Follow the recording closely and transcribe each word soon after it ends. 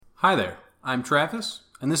Hi there, I'm Travis,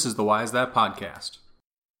 and this is the Why Is That podcast.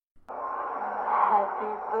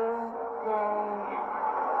 Happy birthday to you.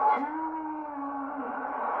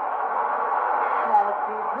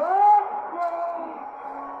 Happy birthday,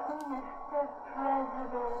 Mr.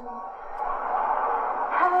 President.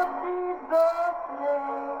 Happy birthday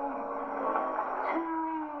to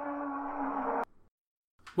you.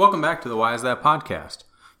 Welcome back to the Why Is That podcast.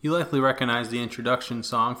 You likely recognize the introduction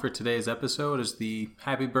song for today's episode as the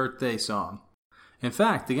Happy Birthday song. In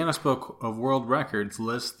fact, the Guinness Book of World Records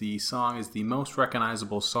lists the song as the most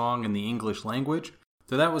recognizable song in the English language,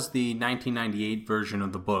 though that was the 1998 version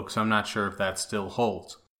of the book, so I'm not sure if that still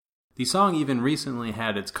holds. The song even recently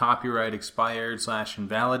had its copyright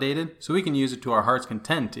expired/invalidated, so we can use it to our heart's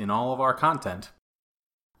content in all of our content.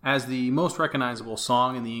 As the most recognizable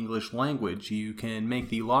song in the English language, you can make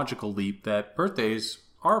the logical leap that birthdays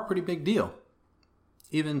are a pretty big deal,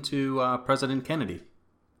 even to President Kennedy.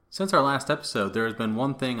 Since our last episode, there has been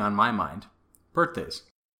one thing on my mind: birthdays.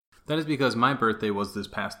 That is because my birthday was this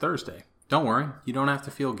past Thursday. Don't worry, you don't have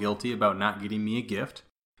to feel guilty about not getting me a gift.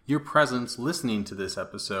 Your presence listening to this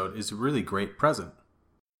episode is a really great present.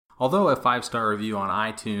 Although a 5-star review on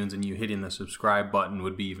iTunes and you hitting the subscribe button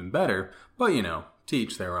would be even better, but to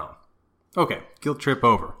each their own. Okay, guilt trip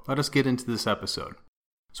over. Let us get into this episode.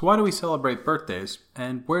 So why do we celebrate birthdays,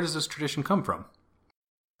 and where does this tradition come from?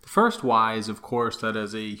 The first why is, of course, that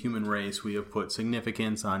as a human race we have put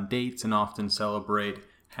significance on dates and often celebrate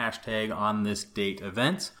 #OnThisDate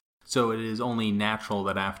events, so it is only natural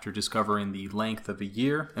that after discovering the length of a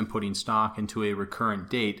year and putting stock into a recurrent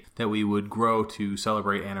date that we would grow to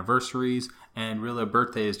celebrate anniversaries, and really a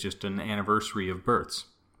birthday is just an anniversary of births.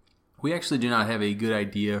 We actually do not have a good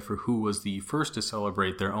idea for who was the first to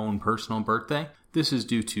celebrate their own personal birthday. This is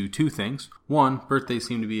due to two things. One, birthdays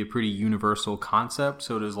seem to be a pretty universal concept,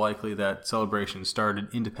 so it is likely that celebrations started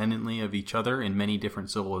independently of each other in many different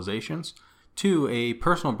civilizations. Two, a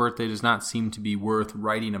personal birthday does not seem to be worth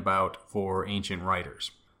writing about for ancient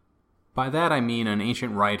writers. By that I mean an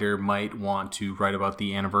ancient writer might want to write about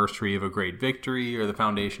the anniversary of a great victory or the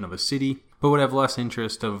foundation of a city, but would have less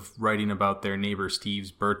interest of writing about their neighbor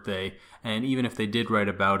Steve's birthday, and even if they did write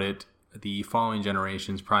about it, the following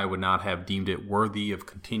generations probably would not have deemed it worthy of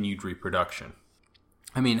continued reproduction.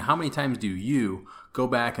 I mean, how many times do you go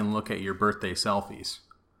back and look at your birthday selfies?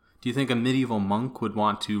 Do you think a medieval monk would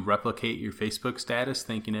want to replicate your Facebook status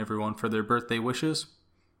thanking everyone for their birthday wishes?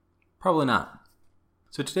 Probably not.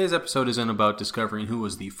 So today's episode isn't about discovering who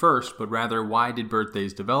was the first, but rather why did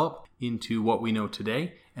birthdays develop into what we know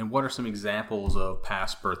today, and what are some examples of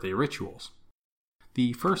past birthday rituals.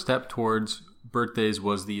 The first step towards birthdays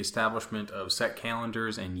was the establishment of set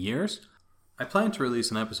calendars and years. I plan to release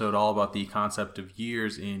an episode all about the concept of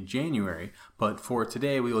years in January, but for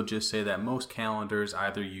today we will just say that most calendars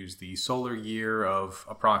either use the solar year of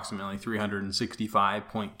approximately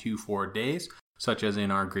 365.24 days, such as in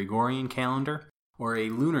our Gregorian calendar, or a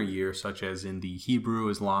lunar year such as in the Hebrew,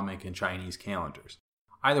 Islamic, and Chinese calendars.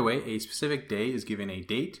 Either way, a specific day is given a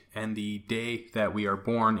date, and the day that we are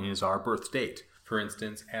born is our birth date. For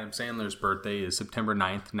instance, Adam Sandler's birthday is September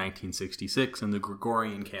 9th, 1966 in the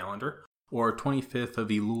Gregorian calendar, or 25th of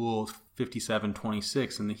Elul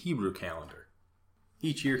 5726 in the Hebrew calendar.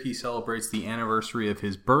 Each year he celebrates the anniversary of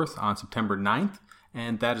his birth on September 9th,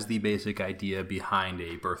 and that is the basic idea behind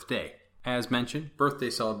a birthday. As mentioned,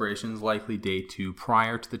 birthday celebrations likely date to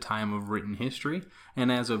prior to the time of written history,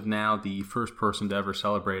 and as of now, the first person to ever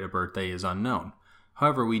celebrate a birthday is unknown.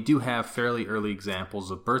 However, we do have fairly early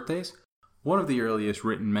examples of birthdays. One of the earliest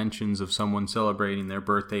written mentions of someone celebrating their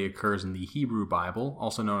birthday occurs in the Hebrew Bible,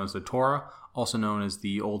 also known as the Torah, also known as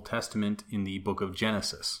the Old Testament in the book of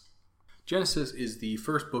Genesis. Genesis is the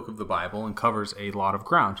first book of the Bible and covers a lot of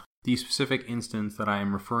ground. The specific instance that I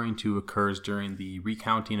am referring to occurs during the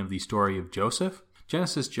recounting of the story of Joseph.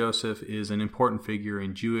 Genesis Joseph is an important figure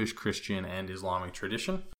in Jewish, Christian, and Islamic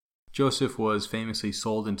tradition. Joseph was famously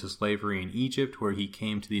sold into slavery in Egypt, where he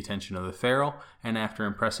came to the attention of the pharaoh, and after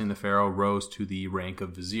impressing the pharaoh rose to the rank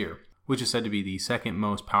of vizier, which is said to be the second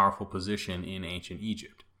most powerful position in ancient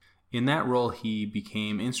Egypt. In that role, he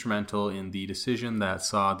became instrumental in the decision that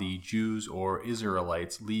saw the Jews or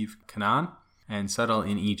Israelites leave Canaan and settle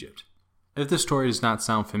in Egypt. If this story does not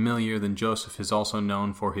sound familiar, then Joseph is also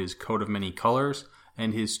known for his coat of many colors,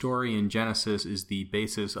 and his story in Genesis is the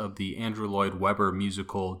basis of the Andrew Lloyd Webber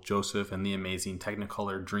musical Joseph and the Amazing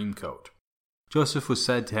Technicolor Dreamcoat. Joseph was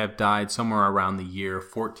said to have died somewhere around the year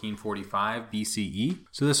 1445 BCE,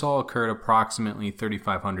 so this all occurred approximately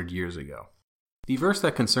 3,500 years ago. The verse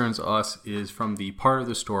that concerns us is from the part of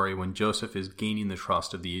the story when Joseph is gaining the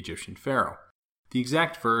trust of the Egyptian pharaoh. The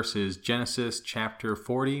exact verse is Genesis chapter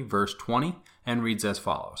 40, verse 20, and reads as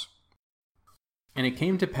follows. And it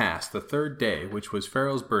came to pass the third day, which was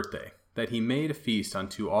Pharaoh's birthday, that he made a feast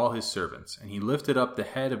unto all his servants, and he lifted up the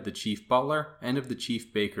head of the chief butler and of the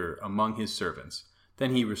chief baker among his servants.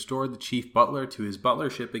 Then he restored the chief butler to his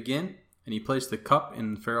butlership again, and he placed the cup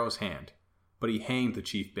in Pharaoh's hand. But he hanged the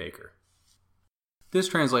chief baker. This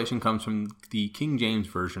translation comes from the King James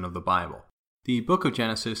Version of the Bible. The book of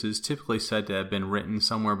Genesis is typically said to have been written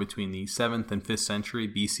somewhere between the 7th and 5th century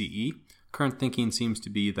BCE. Current thinking seems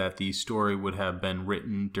to be that the story would have been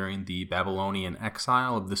written during the Babylonian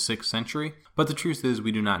exile of the 6th century, but the truth is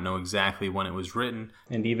we do not know exactly when it was written,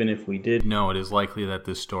 and even if we did know, it is likely that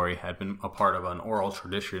this story had been a part of an oral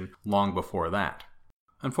tradition long before that.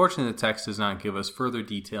 Unfortunately, the text does not give us further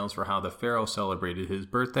details for how the pharaoh celebrated his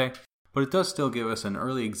birthday, but it does still give us an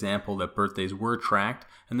early example that birthdays were tracked,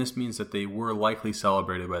 and this means that they were likely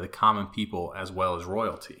celebrated by the common people as well as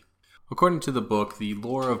royalty. According to the book The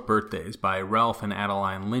Lore of Birthdays by Ralph and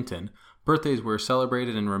Adeline Linton, birthdays were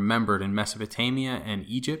celebrated and remembered in Mesopotamia and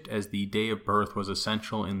Egypt as the day of birth was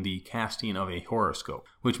essential in the casting of a horoscope,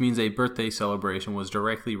 which means a birthday celebration was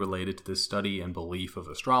directly related to the study and belief of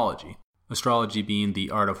astrology. Astrology being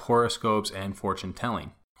the art of horoscopes and fortune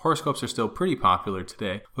telling. Horoscopes are still pretty popular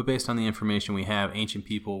today, but based on the information we have, ancient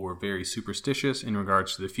people were very superstitious in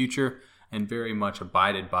regards to the future and very much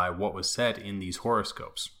abided by what was said in these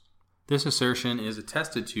horoscopes. This assertion is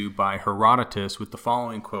attested to by Herodotus with the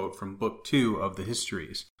following quote from Book 2 of the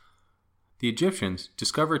Histories. The Egyptians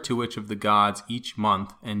discovered to which of the gods each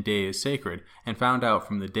month and day is sacred, and found out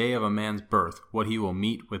from the day of a man's birth what he will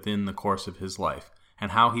meet within the course of his life,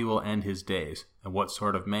 and how he will end his days, and what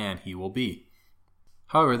sort of man he will be.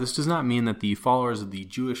 However, this does not mean that the followers of the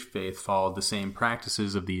Jewish faith followed the same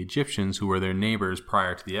practices of the Egyptians who were their neighbors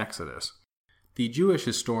prior to the Exodus. The Jewish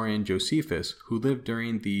historian Josephus, who lived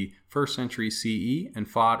during the 1st century CE and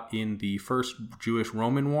fought in the First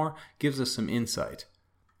Jewish-Roman War, gives us some insight.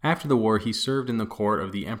 After the war, he served in the court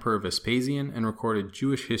of the Emperor Vespasian and recorded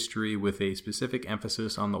Jewish history with a specific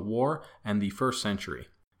emphasis on the war and the 1st century.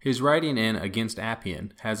 His writing in Against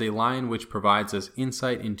Appian has a line which provides us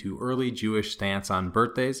insight into early Jewish stance on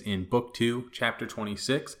birthdays in Book 2, Chapter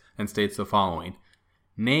 26, and states the following,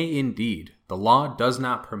 Nay, indeed, the law does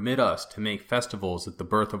not permit us to make festivals at the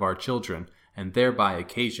birth of our children, and thereby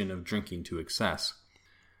occasion of drinking to excess.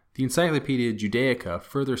 The Encyclopedia Judaica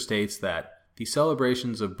further states that the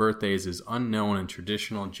celebrations of birthdays is unknown in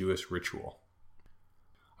traditional Jewish ritual.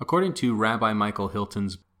 According to Rabbi Michael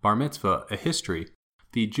Hilton's Bar Mitzvah, a history,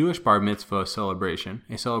 the Jewish Bar Mitzvah celebration,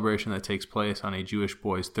 a celebration that takes place on a Jewish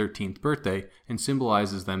boy's 13th birthday and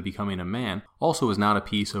symbolizes them becoming a man, also is not a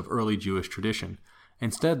piece of early Jewish tradition.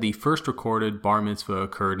 Instead, the first recorded Bar Mitzvah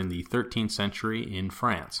occurred in the 13th century in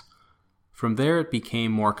France. From there, it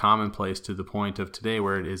became more commonplace to the point of today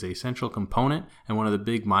where it is a central component and one of the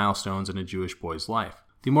big milestones in a Jewish boy's life.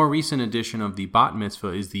 The more recent edition of the Bat Mitzvah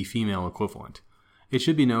is the female equivalent. It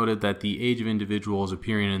should be noted that the age of individuals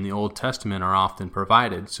appearing in the Old Testament are often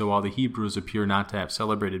provided, so while the Hebrews appear not to have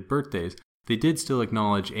celebrated birthdays, they did still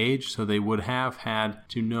acknowledge age, so they would have had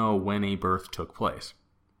to know when a birth took place.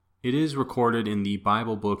 It is recorded in the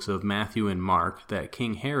Bible books of Matthew and Mark that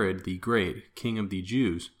King Herod the Great, king of the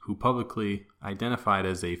Jews, who publicly identified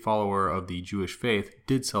as a follower of the Jewish faith,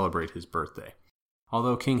 did celebrate his birthday.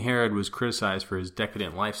 Although King Herod was criticized for his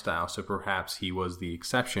decadent lifestyle, so perhaps he was the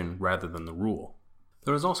exception rather than the rule.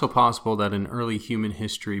 Though it is also possible that in early human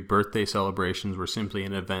history, birthday celebrations were simply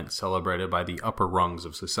an event celebrated by the upper rungs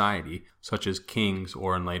of society, such as kings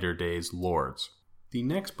or in later days, lords. The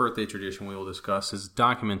next birthday tradition we will discuss is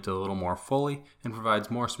documented a little more fully and provides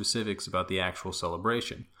more specifics about the actual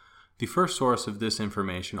celebration. The first source of this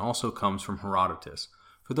information also comes from Herodotus.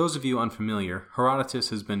 For those of you unfamiliar, Herodotus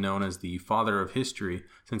has been known as the father of history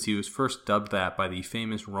since he was first dubbed that by the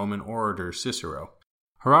famous Roman orator Cicero.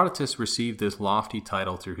 Herodotus received this lofty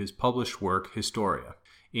title through his published work, Historia.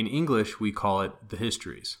 In English, we call it the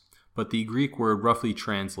Histories, but the Greek word roughly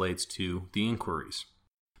translates to the Inquiries.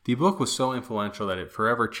 The book was so influential that it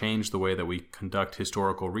forever changed the way that we conduct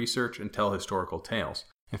historical research and tell historical tales.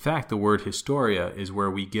 In fact, the word Historia is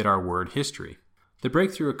where we get our word history. The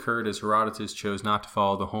breakthrough occurred as Herodotus chose not to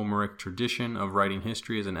follow the Homeric tradition of writing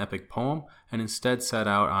history as an epic poem, and instead set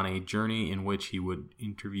out on a journey in which he would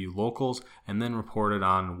interview locals and then reported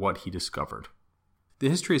on what he discovered. The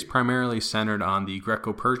history is primarily centered on the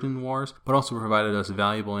Greco-Persian Wars, but also provided us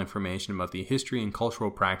valuable information about the history and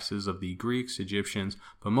cultural practices of the Greeks, Egyptians,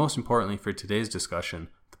 but most importantly for today's discussion,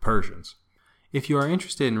 the Persians. If you are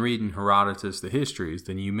interested in reading Herodotus' The Histories,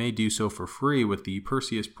 then you may do so for free with the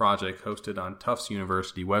Perseus Project hosted on Tufts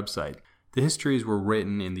University website. The histories were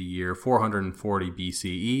written in the year 440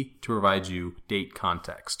 BCE to provide you date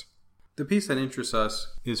context. The piece that interests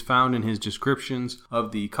us is found in his descriptions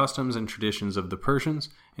of the customs and traditions of the Persians,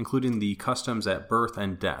 including the customs at birth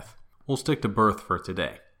and death. We'll stick to birth for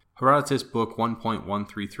today. Herodotus Book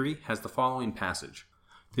 1.133 has the following passage.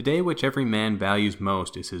 The day which every man values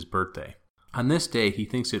most is his birthday. On this day he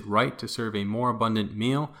thinks it right to serve a more abundant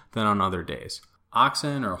meal than on other days.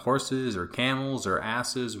 Oxen or horses or camels or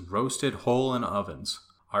asses roasted whole in ovens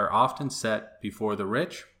are often set before the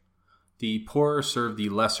rich. The poorer serve the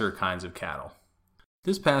lesser kinds of cattle.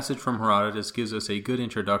 This passage from Herodotus gives us a good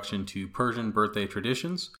introduction to Persian birthday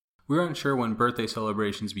traditions. We're unsure when birthday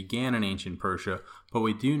celebrations began in ancient Persia, but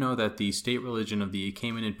we do know that the state religion of the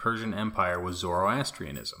Achaemenid Persian Empire was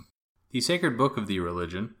Zoroastrianism. The sacred book of the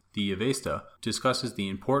religion, the Avesta, discusses the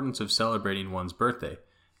importance of celebrating one's birthday.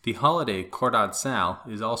 The holiday Khordad Sal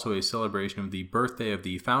is also a celebration of the birthday of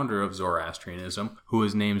the founder of Zoroastrianism, who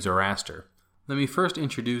was named Zoroaster. Let me first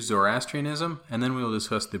introduce Zoroastrianism, and then we will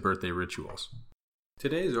discuss the birthday rituals.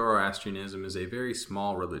 Today, Zoroastrianism is a very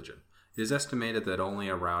small religion. It is estimated that only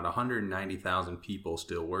around 190,000 people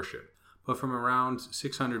still worship. But from around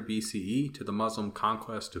 600 BCE to the Muslim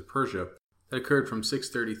conquest of Persia that occurred from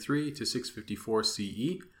 633 to 654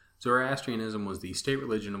 CE, Zoroastrianism was the state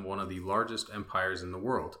religion of one of the largest empires in the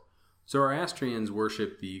world. Zoroastrians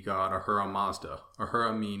worship the god Ahura Mazda,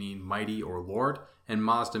 Ahura meaning mighty or lord, and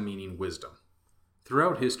Mazda meaning wisdom.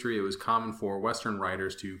 Throughout history, it was common for Western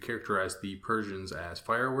writers to characterize the Persians as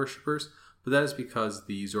fire worshippers, but that is because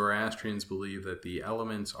the Zoroastrians believe that the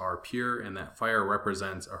elements are pure and that fire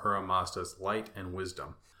represents Ahura Mazda's light and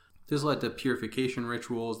wisdom. This led to purification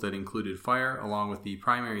rituals that included fire, along with the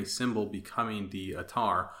primary symbol becoming the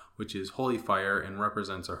attar, which is holy fire and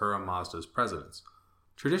represents Ahura Mazda's presence.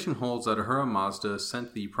 Tradition holds that Ahura Mazda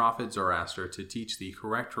sent the prophet Zoroaster to teach the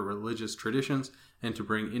correct religious traditions and to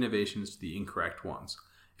bring innovations to the incorrect ones.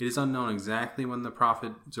 It is unknown exactly when the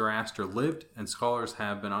prophet Zoroaster lived, and scholars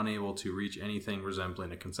have been unable to reach anything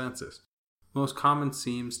resembling a consensus. Most common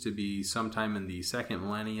seems to be sometime in the 2nd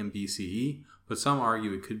millennium BCE, but some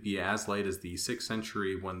argue it could be as late as the 6th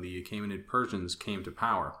century when the Achaemenid Persians came to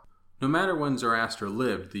power. No matter when Zoroaster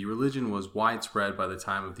lived, the religion was widespread by the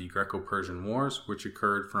time of the Greco-Persian Wars, which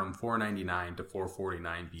occurred from 499 to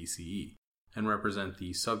 449 BCE, and represent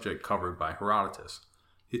the subject covered by Herodotus.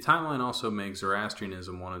 The timeline also makes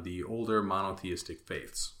Zoroastrianism one of the older monotheistic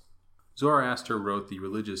faiths. Zoroaster wrote the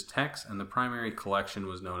religious texts, and the primary collection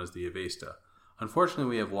was known as the Avesta. Unfortunately,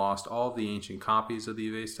 we have lost all of the ancient copies of the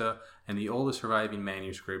Avesta, and the oldest surviving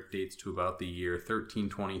manuscript dates to about the year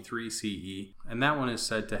 1323 CE, and that one is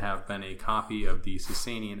said to have been a copy of the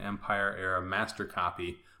Sasanian Empire era master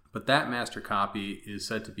copy, but that master copy is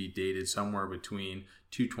said to be dated somewhere between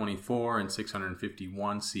 224 and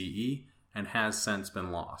 651 CE, and has since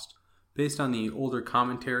been lost. Based on the older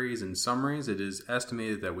commentaries and summaries, it is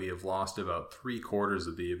estimated that we have lost about 3/4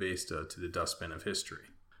 of the Avesta to the dustbin of history.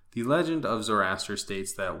 The legend of Zoroaster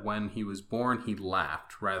states that when he was born, he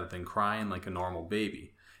laughed rather than crying like a normal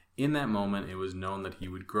baby. In that moment, it was known that he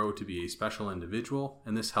would grow to be a special individual,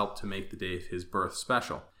 and this helped to make the day of his birth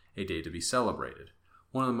special, a day to be celebrated.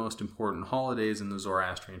 One of the most important holidays in the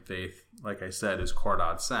Zoroastrian faith, like I said, is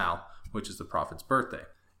Khordad Sal, which is the prophet's birthday.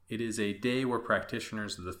 It is a day where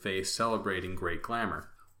practitioners of the faith celebrate in great glamour.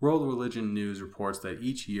 World Religion News reports that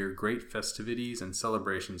each year great festivities and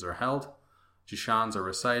celebrations are held. Jashans are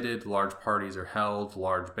recited, large parties are held,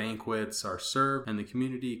 large banquets are served, and the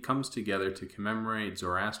community comes together to commemorate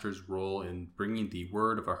Zoroaster's role in bringing the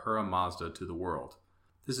word of Ahura Mazda to the world.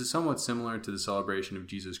 This is somewhat similar to the celebration of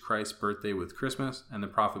Jesus Christ's birthday with Christmas and the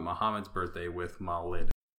Prophet Muhammad's birthday with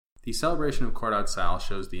Mawlid. The celebration of Khordad Sal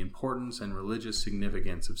shows the importance and religious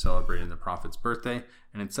significance of celebrating the Prophet's birthday,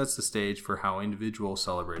 and it sets the stage for how individuals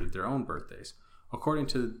celebrated their own birthdays. According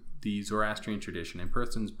to the Zoroastrian tradition, a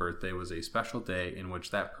person's birthday was a special day in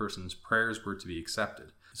which that person's prayers were to be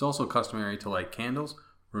accepted. It's also customary to light candles.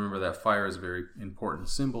 Remember that fire is a very important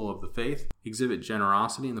symbol of the faith. Exhibit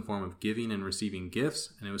generosity in the form of giving and receiving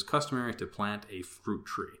gifts, and it was customary to plant a fruit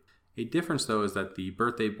tree. A difference, though, is that the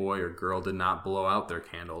birthday boy or girl did not blow out their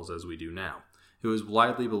candles as we do now. It was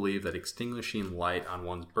widely believed that extinguishing light on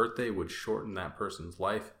one's birthday would shorten that person's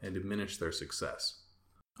life and diminish their success.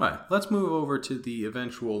 Alright, let's move over to the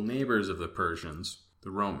eventual neighbors of the Persians, the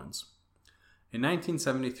Romans. In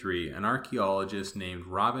 1973, an archaeologist named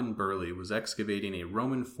Robin Burley was excavating a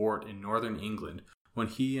Roman fort in northern England when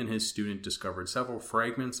he and his student discovered several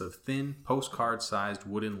fragments of thin, postcard-sized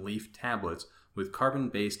wooden leaf tablets with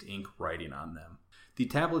carbon-based ink writing on them. The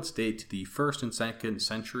tablets date to the 1st and 2nd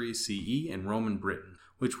centuries CE in Roman Britain,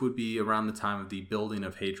 which would be around the time of the building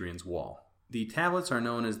of Hadrian's Wall. The tablets are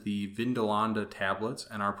known as the Vindolanda tablets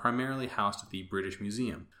and are primarily housed at the British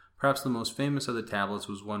Museum. Perhaps the most famous of the tablets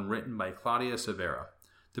was one written by Claudia Severa.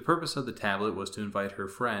 The purpose of the tablet was to invite her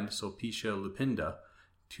friend Sulpicia Lupinda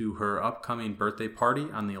to her upcoming birthday party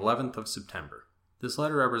on the 11th of September. This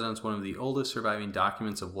letter represents one of the oldest surviving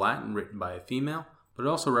documents of Latin written by a female, but it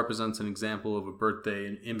also represents an example of a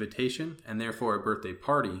birthday invitation and therefore a birthday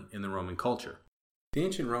party in the Roman culture. The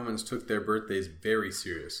ancient Romans took their birthdays very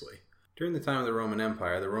seriously. During the time of the Roman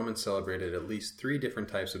Empire, the Romans celebrated at least 3 different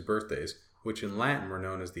types of birthdays, which in Latin were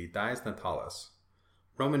known as the Dies Natalis.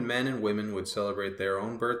 Roman men and women would celebrate their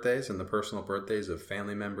own birthdays and the personal birthdays of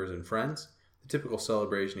family members and friends. The typical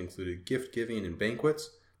celebration included gift-giving and banquets.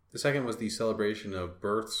 The second was the celebration of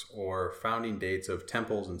births or founding dates of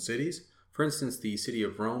temples and cities. For instance, the city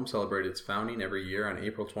of Rome celebrated its founding every year on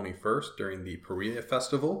April 21st during the Perea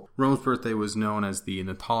festival. Rome's birthday was known as the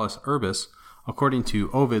Natalis Urbis. According to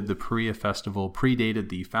Ovid, the Perea festival predated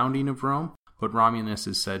the founding of Rome, but Romulus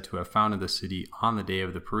is said to have founded the city on the day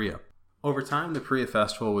of the Perea. Over time, the Perea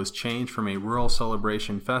festival was changed from a rural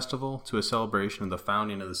celebration festival to a celebration of the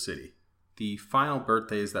founding of the city. The final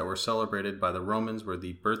birthdays that were celebrated by the Romans were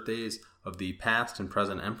the birthdays of the past and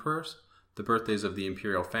present emperors, the birthdays of the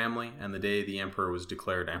imperial family, and the day the emperor was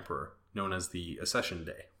declared emperor, known as the Accession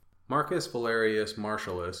Day. Marcus Valerius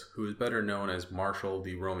Martialus, who is better known as Martial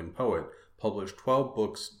the Roman poet, published 12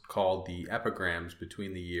 books called the Epigrams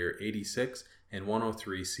between the year 86 and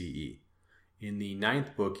 103 CE. In the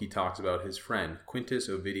 9th book, he talks about his friend Quintus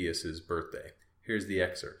Ovidius' birthday. Here's the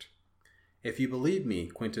excerpt. If you believe me,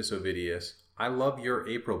 Quintus Ovidius, I love your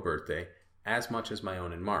April birthday as much as my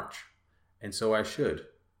own in March. And so I should.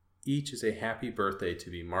 Each is a happy birthday to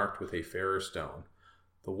be marked with a fairer stone.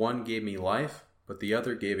 The one gave me life, but the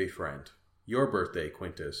other gave a friend. Your birthday,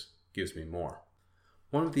 Quintus, gives me more.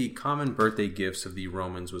 One of the common birthday gifts of the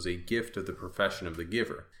Romans was a gift of the profession of the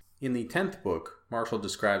giver. In the 10th book, Martial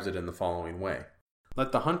describes it in the following way.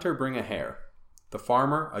 Let the hunter bring a hare, the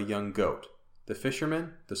farmer a young goat, the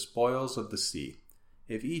fisherman the spoils of the sea.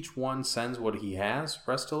 If each one sends what he has,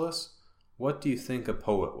 Restulus, what do you think a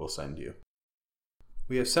poet will send you?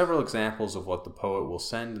 We have several examples of what the poet will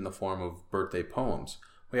send in the form of birthday poems.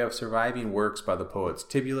 We have surviving works by the poets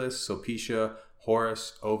Tibullus, Sulpicia,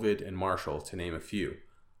 Horace, Ovid, and Martial, to name a few.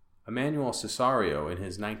 Emmanuel Cesario, in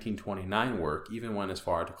his 1929 work, even went as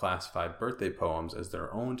far to classify birthday poems as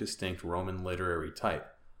their own distinct Roman literary type.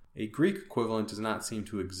 A Greek equivalent does not seem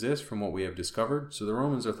to exist from what we have discovered, so the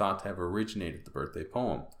Romans are thought to have originated the birthday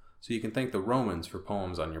poem. So you can thank the Romans for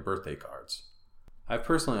poems on your birthday cards. I've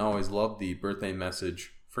personally always loved the birthday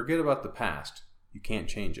message, forget about the past, you can't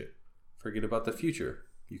change it. Forget about the future,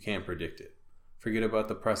 you can't predict it. Forget about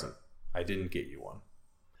the present, I didn't get you one.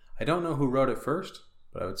 I don't know who wrote it first,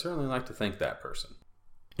 but I would certainly like to thank that person.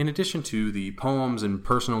 In addition to the poems and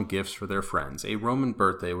personal gifts for their friends, a Roman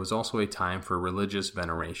birthday was also a time for religious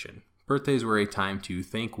veneration. Birthdays were a time to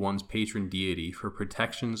thank one's patron deity for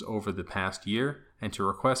protections over the past year and to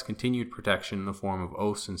request continued protection in the form of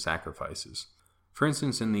oaths and sacrifices. For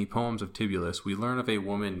instance, in the poems of Tibullus, we learn of a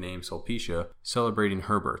woman named Sulpicia celebrating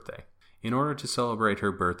her birthday. In order to celebrate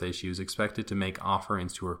her birthday, she was expected to make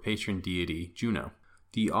offerings to her patron deity, Juno.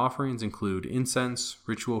 The offerings include incense,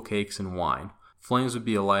 ritual cakes, and wine. Flames would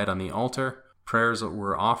be alight on the altar, prayers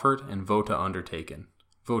were offered, and vota undertaken.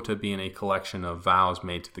 Vota being a collection of vows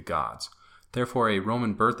made to the gods. Therefore, a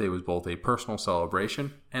Roman birthday was both a personal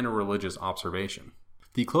celebration and a religious observation.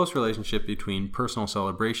 The close relationship between personal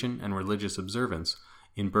celebration and religious observance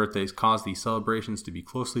in birthdays caused these celebrations to be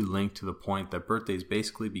closely linked to the point that birthdays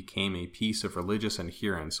basically became a piece of religious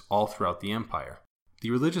adherence all throughout the empire.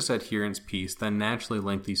 The religious adherence piece then naturally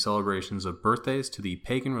linked the celebrations of birthdays to the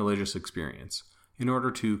pagan religious experience. In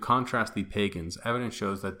order to contrast the pagans, evidence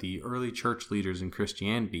shows that the early church leaders in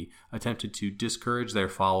Christianity attempted to discourage their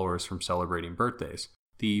followers from celebrating birthdays.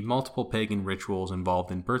 The multiple pagan rituals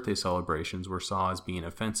involved in birthday celebrations were saw as being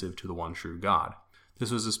offensive to the one true God.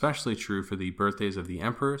 This was especially true for the birthdays of the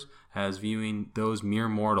emperors, as viewing those mere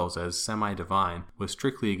mortals as semi-divine was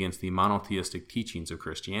strictly against the monotheistic teachings of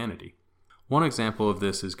Christianity. One example of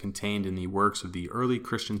this is contained in the works of the early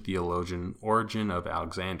Christian theologian Origen of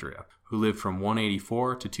Alexandria, who lived from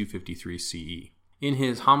 184 to 253 CE. In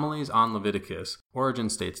his Homilies on Leviticus, Origen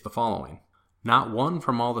states the following: Not one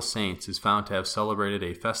from all the saints is found to have celebrated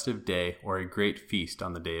a festive day or a great feast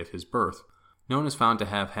on the day of his birth. No one is found to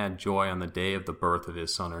have had joy on the day of the birth of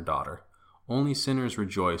his son or daughter. Only sinners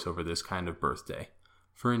rejoice over this kind of birthday.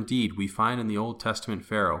 For indeed, we find in the Old Testament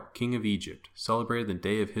Pharaoh, king of Egypt, celebrated the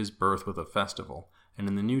day of his birth with a festival, and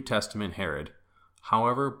in the New Testament Herod,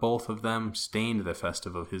 However, both of them stained the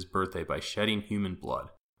festive of his birthday by shedding human blood.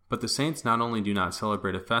 But the saints not only do not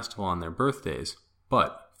celebrate a festival on their birthdays,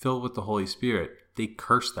 but, filled with the Holy Spirit, they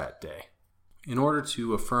curse that day. In order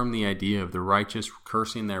to affirm the idea of the righteous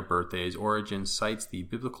cursing their birthdays, Origen cites the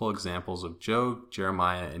biblical examples of Job,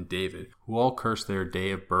 Jeremiah, and David, who all cursed their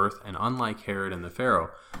day of birth, and unlike Herod and the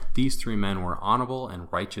Pharaoh, these three men were honorable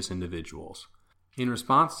and righteous individuals. In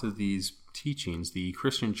response to these teachings, the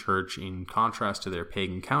Christian Church, in contrast to their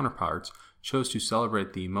pagan counterparts, chose to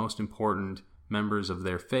celebrate the most important members of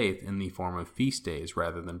their faith in the form of feast days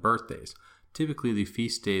rather than birthdays. Typically, the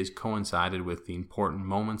feast days coincided with the important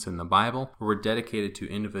moments in the Bible or were dedicated to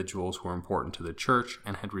individuals who were important to the church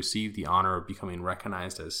and had received the honor of becoming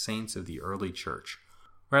recognized as saints of the early church.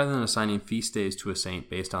 Rather than assigning feast days to a saint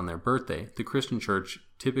based on their birthday, the Christian Church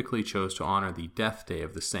typically chose to honor the death day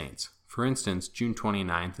of the saints. For instance, June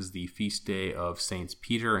 29th is the feast day of Saints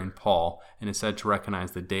Peter and Paul and is said to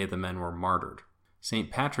recognize the day the men were martyred.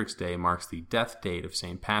 St. Patrick's Day marks the death date of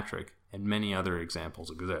St. Patrick, and many other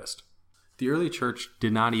examples exist. The early church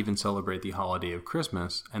did not even celebrate the holiday of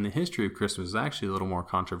Christmas, and the history of Christmas is actually a little more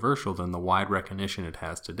controversial than the wide recognition it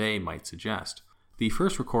has today might suggest. The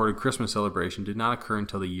first recorded Christmas celebration did not occur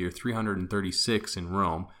until the year 336 in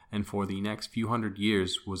Rome, and for the next few hundred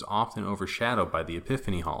years was often overshadowed by the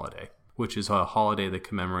Epiphany holiday, which is a holiday that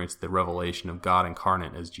commemorates the revelation of God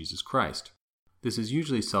incarnate as Jesus Christ. This is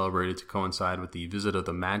usually celebrated to coincide with the visit of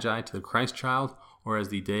the Magi to the Christ child, or as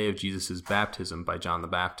the day of Jesus' baptism by John the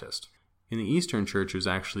Baptist. In the Eastern Church, it was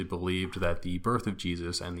actually believed that the birth of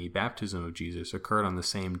Jesus and the baptism of Jesus occurred on the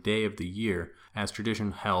same day of the year, as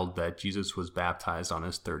tradition held that Jesus was baptized on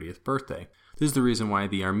his 30th birthday. This is the reason why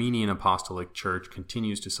the Armenian Apostolic Church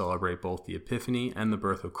continues to celebrate both the Epiphany and the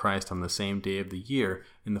birth of Christ on the same day of the year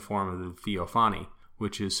in the form of the Theophany,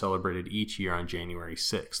 which is celebrated each year on January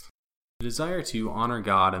 6th. The desire to honor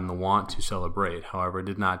God and the want to celebrate, however,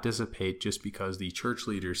 did not dissipate just because the church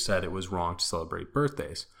leaders said it was wrong to celebrate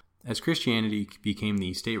birthdays. As Christianity became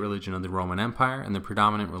the state religion of the Roman Empire and the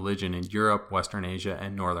predominant religion in Europe, Western Asia,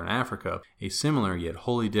 and Northern Africa, a similar yet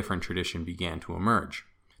wholly different tradition began to emerge.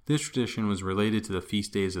 This tradition was related to the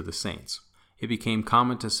feast days of the saints. It became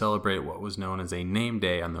common to celebrate what was known as a name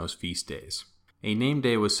day on those feast days. A name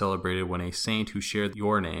day was celebrated when a saint who shared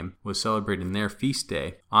your name was celebrating their feast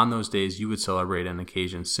day. On those days, you would celebrate an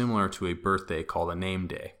occasion similar to a birthday called a name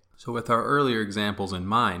day. So with our earlier examples in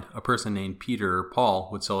mind, a person named Peter or Paul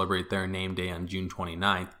would celebrate their name day on June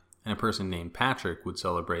 29th, and a person named Patrick would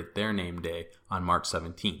celebrate their name day on March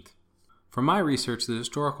 17th. From my research, the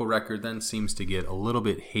historical record then seems to get a little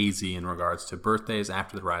bit hazy in regards to birthdays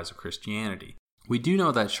after the rise of Christianity. We do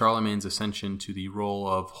know that Charlemagne's ascension to the role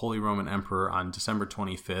of Holy Roman Emperor on December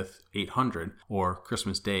 25th, 800, or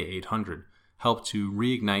Christmas Day 800, helped to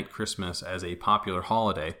reignite Christmas as a popular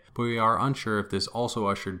holiday, but we are unsure if this also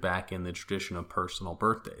ushered back in the tradition of personal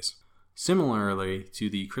birthdays. Similarly to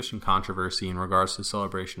the Christian controversy in regards to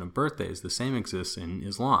celebration of birthdays, the same exists in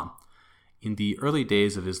Islam. In the early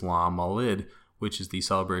days of Islam, Mawlid, which is the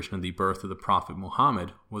celebration of the birth of the Prophet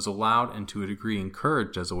Muhammad, was allowed and to a degree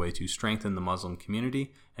encouraged as a way to strengthen the Muslim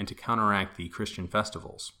community and to counteract the Christian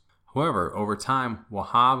festivals. However, over time,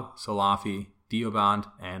 Wahhab, Salafi, Deoband,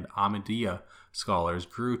 and Ahmadiyya scholars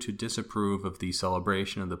grew to disapprove of the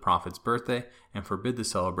celebration of the Prophet's birthday and forbid the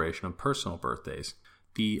celebration of personal birthdays.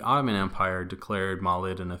 The Ottoman Empire declared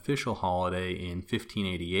Mawlid an official holiday in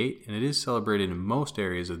 1588, and it is celebrated in most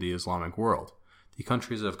areas of the Islamic world. The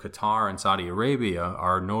countries of Qatar and Saudi Arabia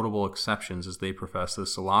are notable exceptions as they profess the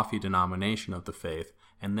Salafi denomination of the faith,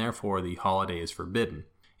 and therefore the holiday is forbidden.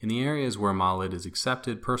 In the areas where Mawlid is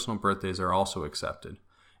accepted, personal birthdays are also accepted.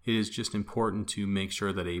 It is just important to make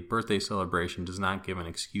sure that a birthday celebration does not give an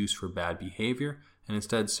excuse for bad behavior, and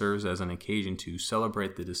instead serves as an occasion to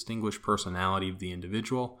celebrate the distinguished personality of the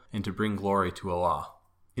individual and to bring glory to Allah.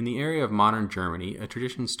 In the area of modern Germany, a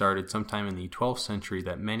tradition started sometime in the 12th century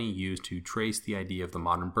that many use to trace the idea of the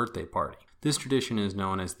modern birthday party. This tradition is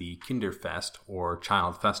known as the Kinderfest, or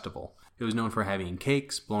Child Festival. It was known for having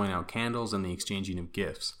cakes, blowing out candles, and the exchanging of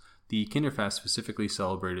gifts. The Kinderfest specifically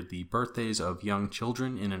celebrated the birthdays of young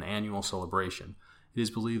children in an annual celebration. It is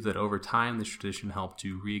believed that over time this tradition helped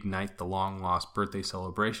to reignite the long-lost birthday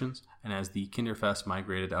celebrations, and as the Kinderfest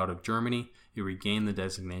migrated out of Germany, it regained the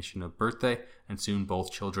designation of birthday, and soon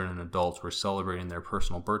both children and adults were celebrating their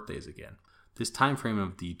personal birthdays again. This time frame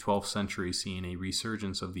of the 12th century seeing a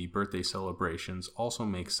resurgence of the birthday celebrations also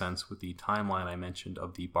makes sense with the timeline I mentioned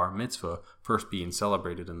of the Bar Mitzvah first being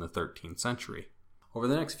celebrated in the 13th century. Over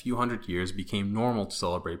the next few hundred years, it became normal to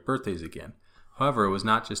celebrate birthdays again. However, it was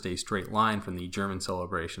not just a straight line from the German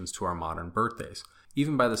celebrations to our modern birthdays.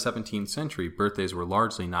 Even by the 17th century, birthdays were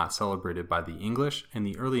largely not celebrated by the English and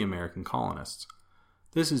the early American colonists.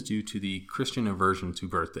 This is due to the Christian aversion to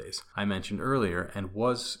birthdays I mentioned earlier, and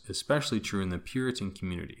was especially true in the Puritan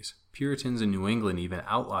communities. Puritans in New England even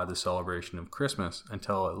outlawed the celebration of Christmas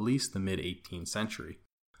until at least the mid-18th century.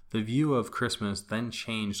 The view of Christmas then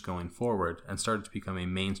changed going forward and started to become a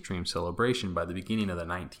mainstream celebration by the beginning of the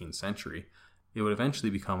 19th century. It would eventually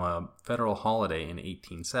become a federal holiday in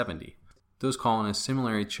 1870. Those colonists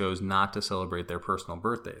similarly chose not to celebrate their personal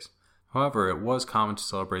birthdays. However, it was common to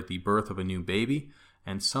celebrate the birth of a new baby,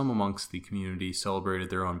 and some amongst the community celebrated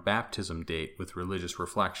their own baptism date with religious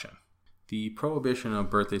reflection. The prohibition of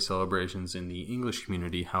birthday celebrations in the English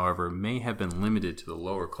community, however, may have been limited to the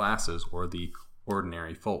lower classes or the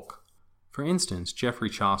ordinary folk. For instance, Geoffrey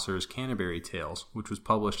Chaucer's Canterbury Tales, which was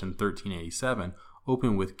published in 1387,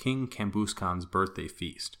 opened with King Cambuscan's birthday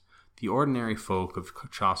feast. The ordinary folk of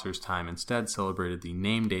Chaucer's time instead celebrated the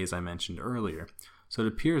name days I mentioned earlier, so it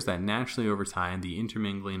appears that naturally over time the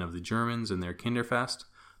intermingling of the Germans and their Kinderfest,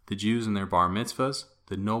 the Jews and their bar mitzvahs,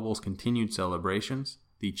 the nobles' continued celebrations,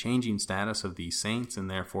 the changing status of the saints and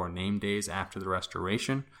therefore name days after the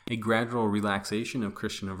Restoration, a gradual relaxation of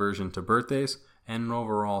Christian aversion to birthdays, and an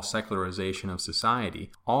overall secularization of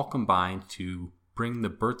society, all combined to bring the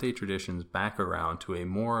birthday traditions back around to a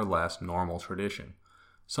more or less normal tradition.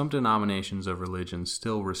 Some denominations of religion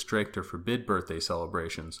still restrict or forbid birthday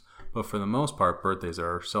celebrations, but for the most part, birthdays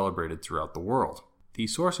are celebrated throughout the world. The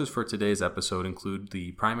sources for today's episode include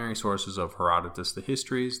the primary sources of Herodotus the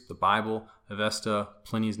Histories, the Bible, Avesta,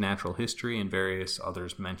 Pliny's Natural History, and various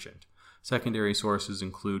others mentioned. Secondary sources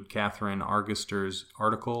include Catherine Argister's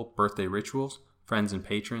article, Birthday Rituals, Friends and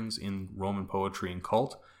Patrons in Roman Poetry and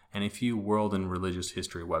Cult, and a few world and religious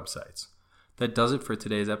history websites. That does it for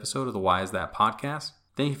today's episode of the Why Is That podcast.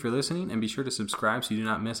 Thank you for listening, and be sure to subscribe so you do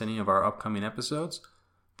not miss any of our upcoming episodes.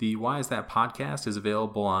 The Why Is That podcast is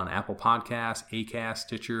available on Apple Podcasts, Acast,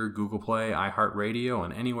 Stitcher, Google Play, iHeartRadio,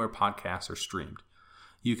 and anywhere podcasts are streamed.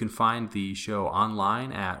 You can find the show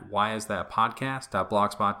online at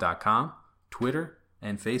whyisthatpodcast.blogspot.com, Twitter,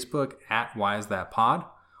 and Facebook at whyisthatpod,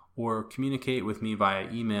 or communicate with me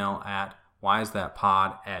via email at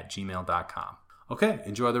whyisthatpod@gmail.com. Okay,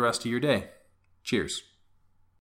 enjoy the rest of your day. Cheers.